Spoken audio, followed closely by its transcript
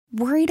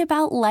Worried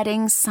about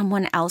letting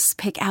someone else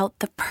pick out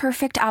the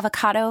perfect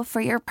avocado for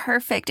your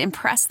perfect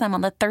impress them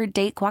on the third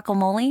date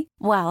guacamole?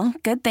 Well,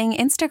 good thing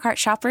Instacart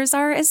shoppers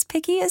are as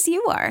picky as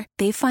you are.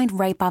 They find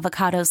ripe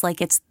avocados like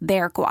it's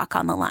their guac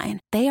on the line.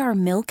 They are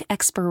milk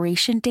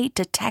expiration date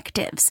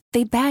detectives.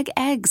 They bag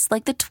eggs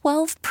like the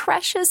 12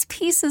 precious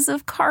pieces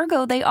of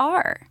cargo they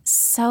are.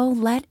 So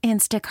let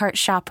Instacart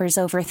shoppers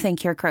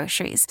overthink your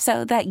groceries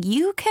so that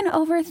you can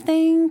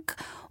overthink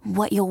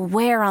what you'll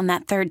wear on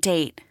that third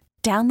date.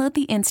 Download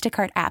the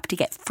Instacart app to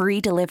get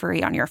free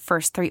delivery on your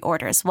first 3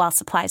 orders while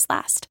supplies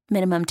last.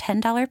 Minimum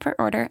 $10 per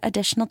order.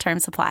 Additional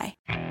terms apply.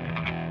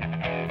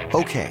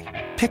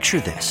 Okay, picture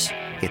this.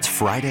 It's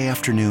Friday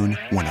afternoon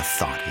when a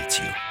thought hits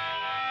you.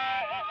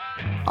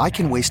 I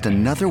can waste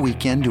another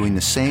weekend doing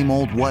the same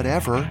old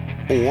whatever,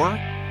 or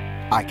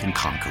I can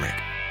conquer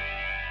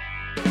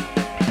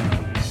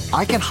it.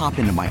 I can hop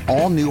into my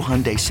all-new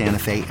Hyundai Santa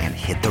Fe and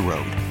hit the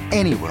road.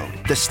 Any road.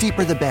 The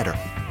steeper, the better.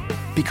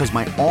 Because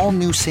my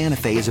all-new Santa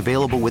Fe is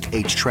available with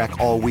H-Track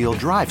all-wheel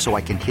drive, so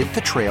I can hit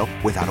the trail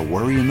without a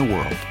worry in the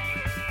world.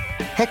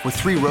 Heck, with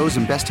 3 rows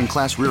and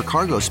best-in-class rear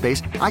cargo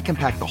space, I can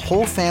pack the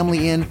whole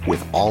family in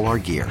with all our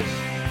gear.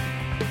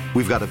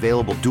 We've got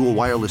available dual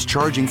wireless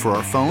charging for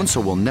our phones,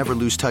 so we'll never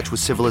lose touch with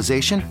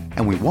civilization,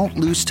 and we won't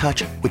lose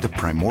touch with the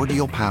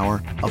primordial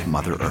power of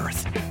Mother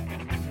Earth.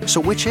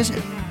 So which is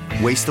it?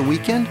 Waste the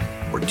weekend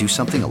or do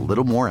something a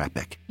little more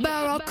epic?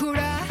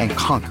 And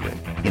conquer it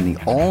in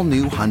the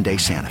all-new Hyundai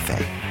Santa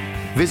Fe.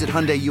 Visit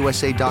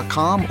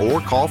HyundaiUSA.com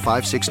or call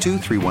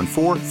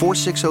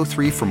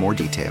 562-314-4603 for more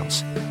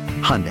details.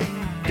 Hyundai,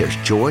 there's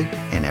joy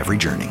in every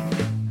journey.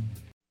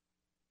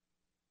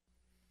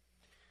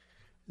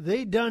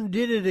 They done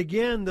did it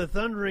again, the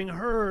Thundering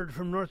Herd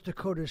from North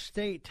Dakota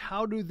State.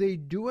 How do they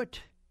do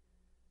it?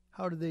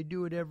 How do they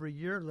do it every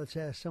year? Let's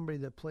ask somebody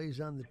that plays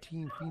on the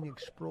team,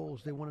 Phoenix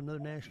Sproles. They won another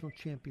national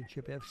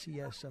championship,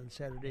 FCS, on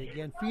Saturday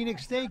again.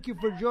 Phoenix, thank you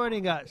for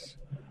joining us.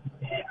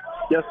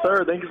 Yes,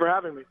 sir. Thank you for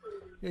having me.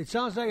 It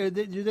sounds like,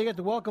 did they get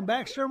the welcome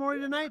back ceremony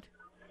tonight?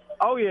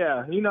 Oh,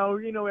 yeah. You know,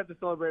 we have to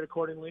celebrate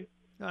accordingly.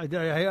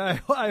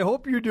 I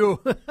hope you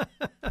do.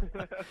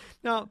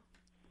 Now,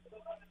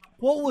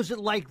 what was it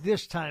like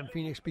this time,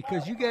 Phoenix?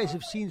 Because you guys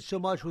have seen so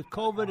much with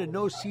COVID and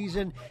no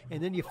season,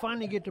 and then you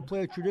finally get to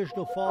play a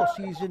traditional fall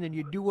season, and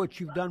you do what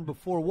you've done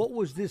before. What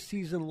was this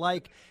season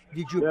like?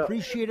 Did you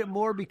appreciate it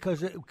more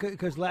because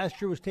last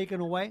year was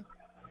taken away?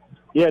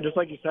 Yeah, just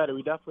like you said,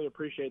 we definitely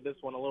appreciate this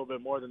one a little bit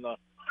more than the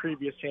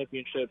previous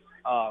championships.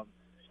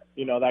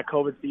 You know, that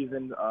COVID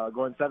season,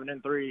 going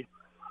 7-3.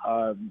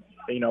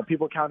 You know,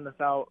 people counting us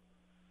out,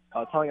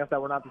 telling us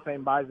that we're not the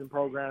same Bison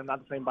program,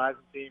 not the same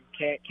Bison team,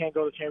 can't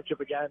go to the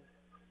championship again.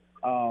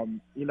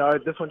 You know,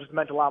 this one just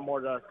meant a lot more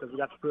to us because we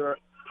got to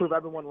prove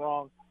everyone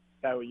wrong.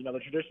 That, you know, the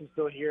tradition's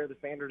still here, the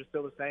standard is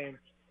still the same,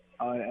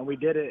 and we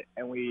did it,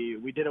 and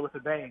we did it with a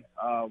bang.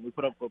 We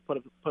put up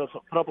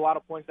a lot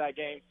of points that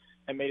game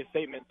and made a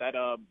statement that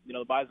you know,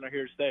 the Bison are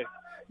here to stay.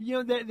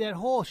 You know, that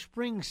whole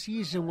spring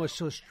season was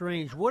so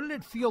strange. What did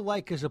it feel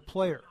like as a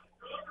player?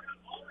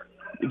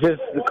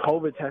 Just the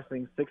COVID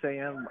testing, 6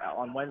 a.m.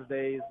 on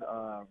Wednesdays,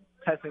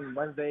 testing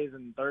Wednesdays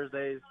and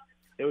Thursdays.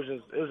 It was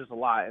just a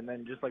lot, and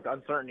then just like the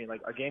uncertainty,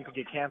 like a game could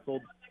get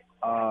canceled.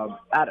 A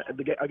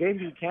game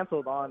could get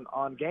canceled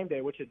on game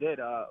day, which it did.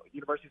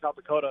 University of South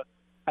Dakota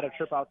had a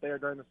trip out there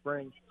during the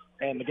spring,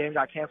 and the game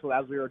got canceled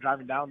as we were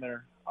driving down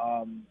there.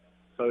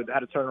 So it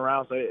had to turn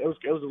around. So it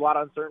was a lot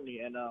of uncertainty,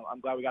 and I'm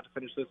glad we got to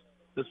finish this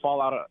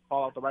fall out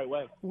the right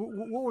way.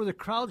 What were the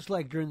crowds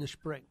like during the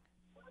spring?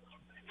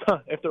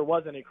 If there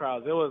was any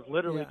crowds, it was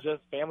literally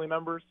just family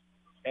members,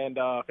 and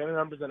I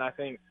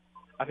think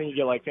you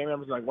get like family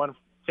members and like one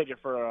ticket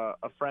for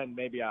a friend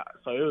maybe.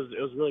 So it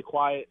was really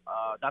quiet,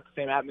 not the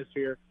same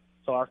atmosphere.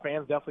 So our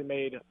fans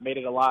definitely made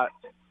it a lot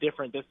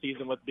different this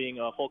season with being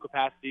full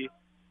capacity.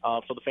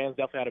 So the fans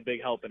definitely had a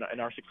big help in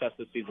our success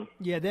this season.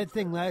 Yeah, that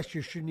thing last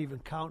year shouldn't even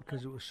count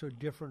because it was so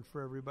different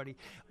for everybody.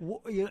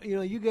 You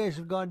know, you guys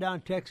have gone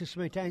down Texas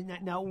so many times.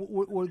 Now,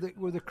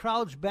 were the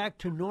crowds back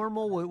to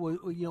normal?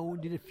 You know,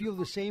 did it feel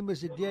the same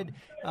as it did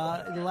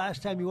the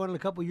last time you won it a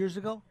couple of years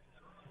ago?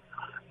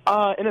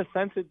 In a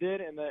sense, it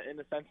did. In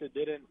a sense, it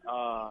didn't.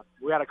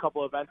 We had a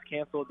couple of events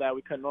canceled that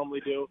we couldn't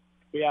normally do.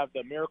 We have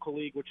the Miracle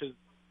League, which is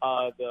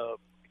the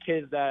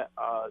kids that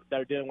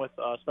are dealing with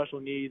special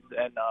needs,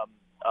 and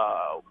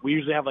we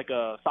usually have like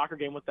a soccer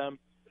game with them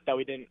that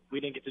we didn't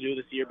get to do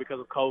this year because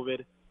of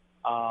COVID.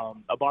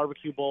 A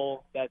barbecue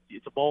bowl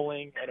it's a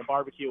bowling and a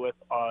barbecue with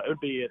it would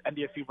be an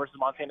NDSU versus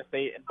Montana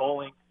State and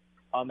bowling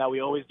that we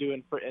always do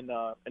in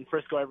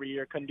Frisco every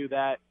year. Couldn't do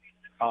that.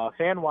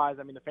 Fan wise,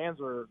 I mean the fans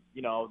were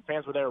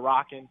there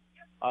rocking.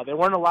 They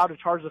weren't allowed to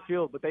charge the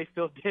field, but they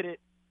still did it.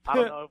 I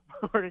don't know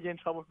if we're gonna get in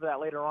trouble for that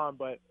later on,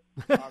 but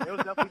it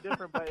was definitely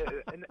different, but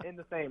in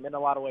the same in a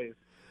lot of ways.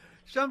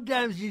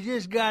 Sometimes you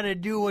just got to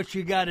do what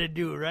you got to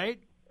do, right?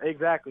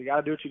 Exactly. Got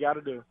to do what you got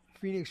to do.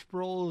 Phoenix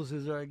Sproles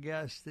is our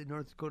guest.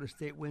 North Dakota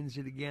State wins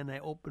it again. I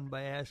opened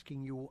by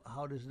asking you,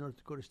 how does North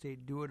Dakota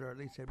State do it, or at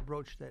least I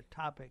broached that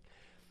topic.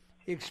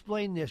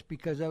 Explain this,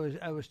 because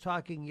I was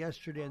talking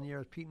yesterday on the air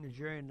with Pete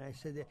Najarian, and I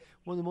said that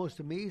one of the most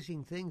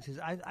amazing things is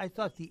I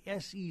thought the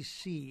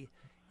SEC,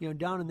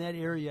 down in that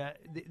area,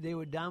 they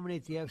would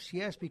dominate the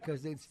FCS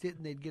because they'd sit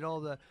and they'd get all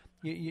the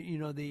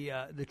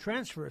the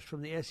transfers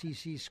from the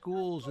SEC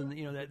schools, and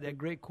that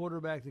great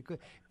quarterback.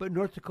 But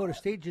North Dakota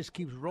State just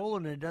keeps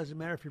rolling, and it doesn't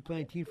matter if you're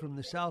playing a team from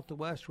the South, the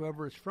West,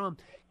 wherever it's from.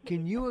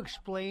 Can you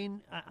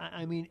explain?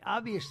 I mean,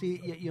 obviously,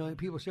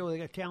 people say, well, they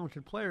got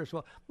talented players.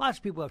 Well, lots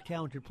of people have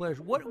talented players.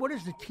 What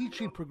is the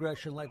teaching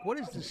progression like? What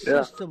is the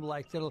system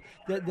like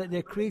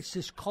that creates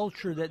this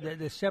culture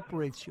that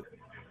separates you?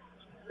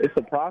 It's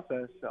a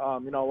process. A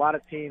lot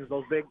of teams,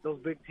 those big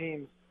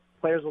teams,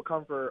 players will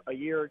come for a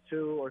year or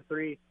 2 or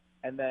 3,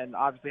 and then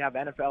obviously have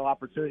NFL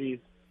opportunities.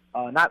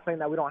 Not saying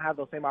that we don't have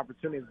those same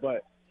opportunities,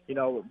 but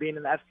being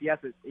in the FCS,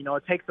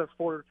 it takes us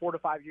 4 to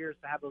 5 years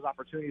to have those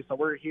opportunities. So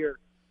we're here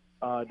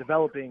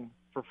developing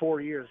for 4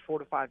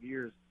 to 5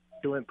 years,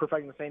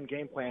 perfecting the same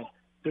game plan,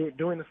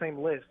 doing the same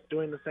list,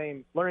 learning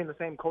the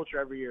same culture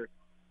every year.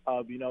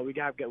 We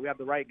have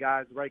the right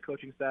guys, the right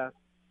coaching staff.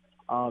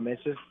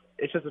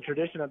 It's just a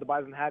tradition that the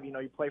Bison have.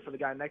 You play for the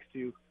guy next to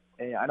you.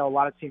 And I know a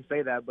lot of teams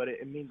say that, but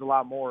it means a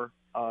lot more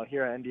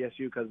here at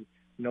NDSU because,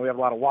 we have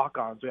a lot of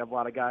walk-ons. We have a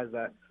lot of guys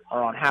that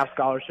are on half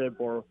scholarship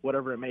or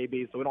whatever it may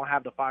be. So we don't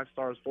have the 5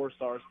 stars, 4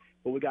 stars,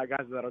 but we got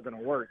guys that are going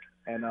to work.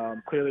 And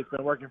clearly it's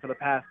been working for the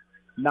past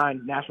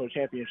 9 national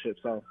championships.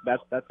 So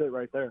that's it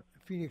right there.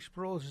 Phoenix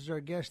Sproles is our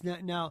guest.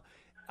 Now,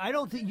 I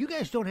don't think you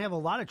guys don't have a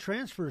lot of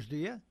transfers, do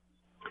you?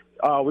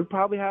 We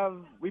probably have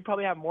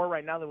more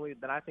right now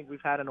than I think we've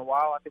had in a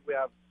while. I think we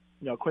have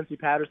Quincy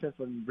Patterson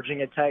from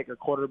Virginia Tech, a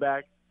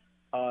quarterback.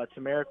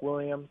 Tamarick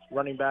Williams,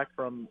 running back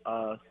from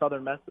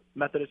Southern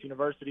Methodist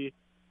University,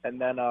 and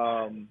then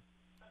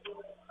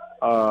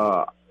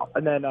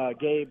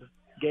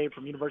Gabe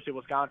from University of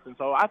Wisconsin.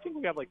 So I think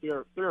we have like 3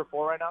 or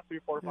 4 right now, 3,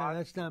 4, 5. Yeah,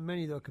 that's not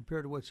many though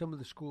compared to what some of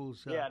the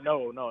schools.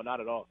 No, not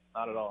at all,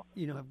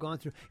 have gone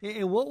through.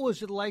 And what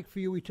was it like for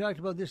you? We talked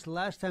about this the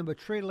last time, but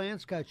Trey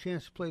Lance got a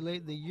chance to play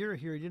late in the year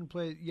here. He didn't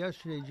play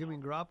yesterday. Jimmy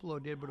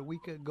Garoppolo did, but a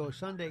week ago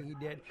Sunday he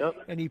did,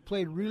 and he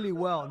played really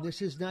well. And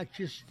this is not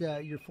just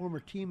your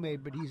former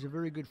teammate, but he's a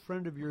very good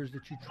friend of yours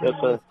that you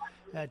trained with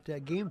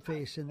at Game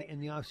Face in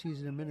the off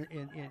season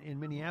in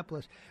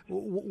Minneapolis.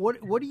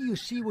 What do you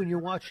see when you're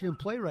watching him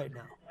play right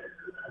now?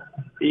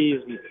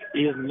 He's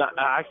not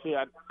actually.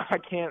 I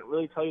can't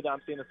really tell you that I'm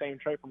seeing the same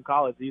Trey from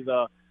college. He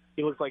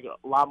looks like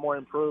a lot more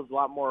improved, a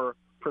lot more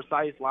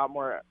precise, a lot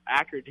more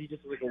accurate. He's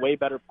just like a way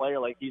better player.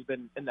 Like he's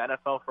been in the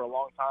NFL for a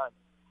long time,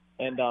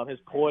 and his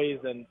poise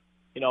and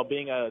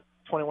being a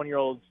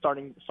 21-year-old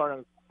starting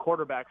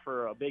quarterback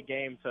for a big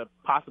game to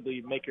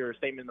possibly make your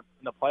statement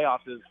in the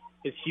playoffs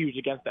is huge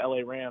against the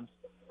LA Rams.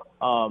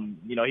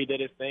 He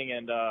did his thing,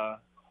 and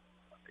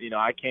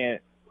I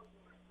can't.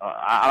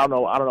 I don't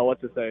know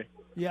what to say.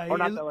 Yeah,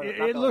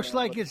 it looks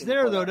like it's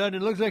there though, doesn't it?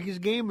 It looks like his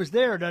game is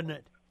there, doesn't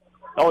it?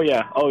 Oh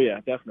yeah,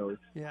 definitely.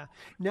 Yeah.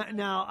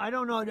 Now I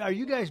don't know. Are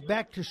you guys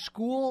back to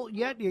school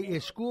yet?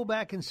 Is school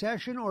back in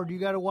session, or do you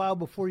got a while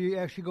before you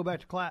actually go back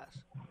to class?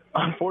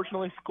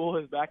 Unfortunately, school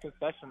is back in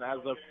session as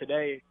of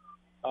today.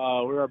 We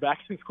are back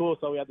in school,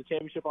 so we have the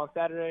championship on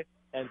Saturday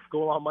and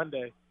school on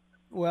Monday.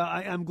 Well,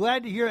 I'm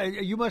glad to hear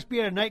it. You must be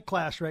at a night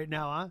class right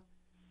now,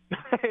 huh?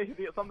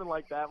 Something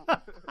like that.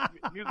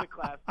 Music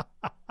class.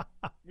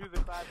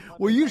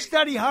 Well, you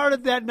study hard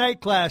at that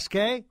night class,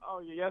 Kay? Oh,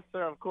 yes,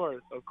 sir. Of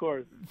course.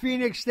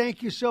 Phoenix,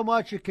 thank you so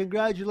much, and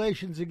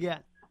congratulations again.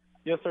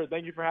 Yes, sir.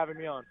 Thank you for having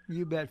me on.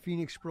 You bet.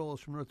 Phoenix Sproles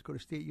from North Dakota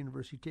State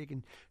University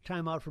taking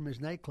time out from his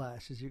night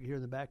class, as you can hear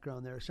in the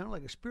background there. It sounded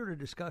like a spirited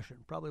discussion,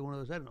 probably one of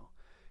those, I don't know,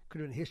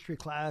 could have been a history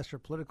class or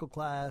political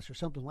class or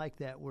something like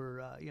that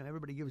where,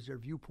 everybody gives their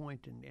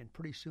viewpoint, and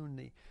pretty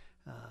soon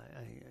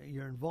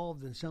you're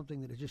involved in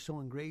something that is just so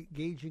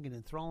engaging and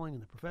enthralling,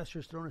 and the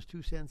professor's thrown his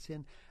 2 cents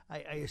in.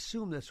 I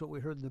assume that's what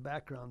we heard in the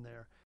background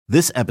there.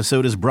 This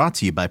episode is brought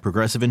to you by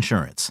Progressive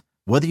Insurance.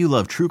 Whether you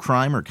love true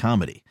crime or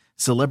comedy,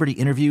 celebrity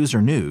interviews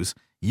or news,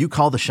 you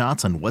call the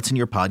shots on what's in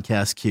your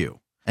podcast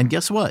queue. And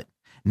guess what?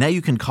 Now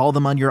you can call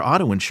them on your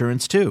auto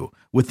insurance too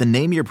with the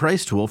Name Your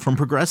Price tool from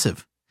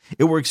Progressive.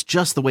 It works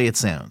just the way it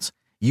sounds.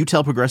 You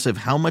tell Progressive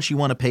how much you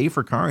want to pay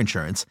for car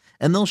insurance,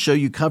 and they'll show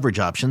you coverage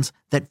options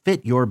that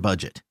fit your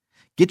budget.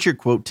 Get your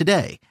quote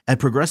today at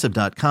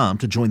Progressive.com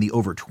to join the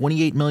over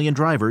 28 million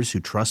drivers who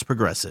trust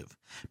Progressive.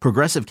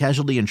 Progressive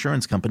Casualty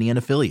Insurance Company and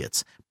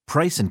Affiliates.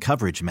 Price and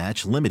coverage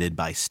match limited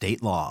by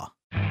state law.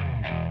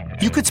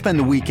 You could spend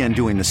the weekend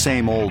doing the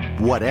same old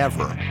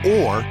whatever,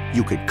 or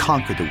you could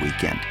conquer the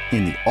weekend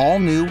in the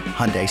all-new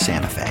Hyundai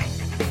Santa Fe.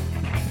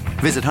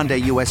 Visit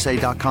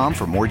HyundaiUSA.com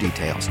for more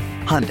details.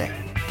 Hyundai,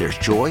 there's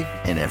joy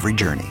in every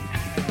journey.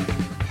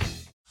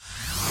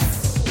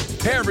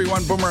 Hey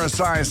everyone, Boomer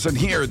Esiason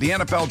here. The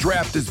NFL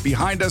draft is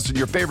behind us and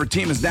your favorite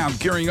team is now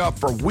gearing up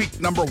for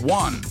week number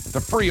 1. The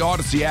free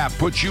Odyssey app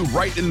puts you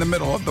right in the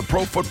middle of the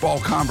pro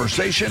football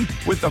conversation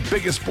with the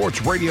biggest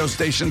sports radio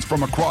stations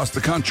from across the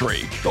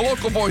country. The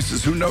local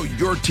voices who know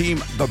your team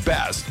the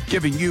best,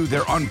 giving you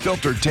their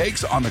unfiltered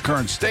takes on the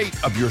current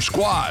state of your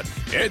squad.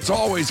 It's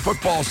always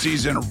football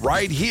season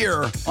right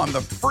here on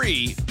the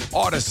free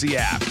Odyssey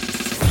app.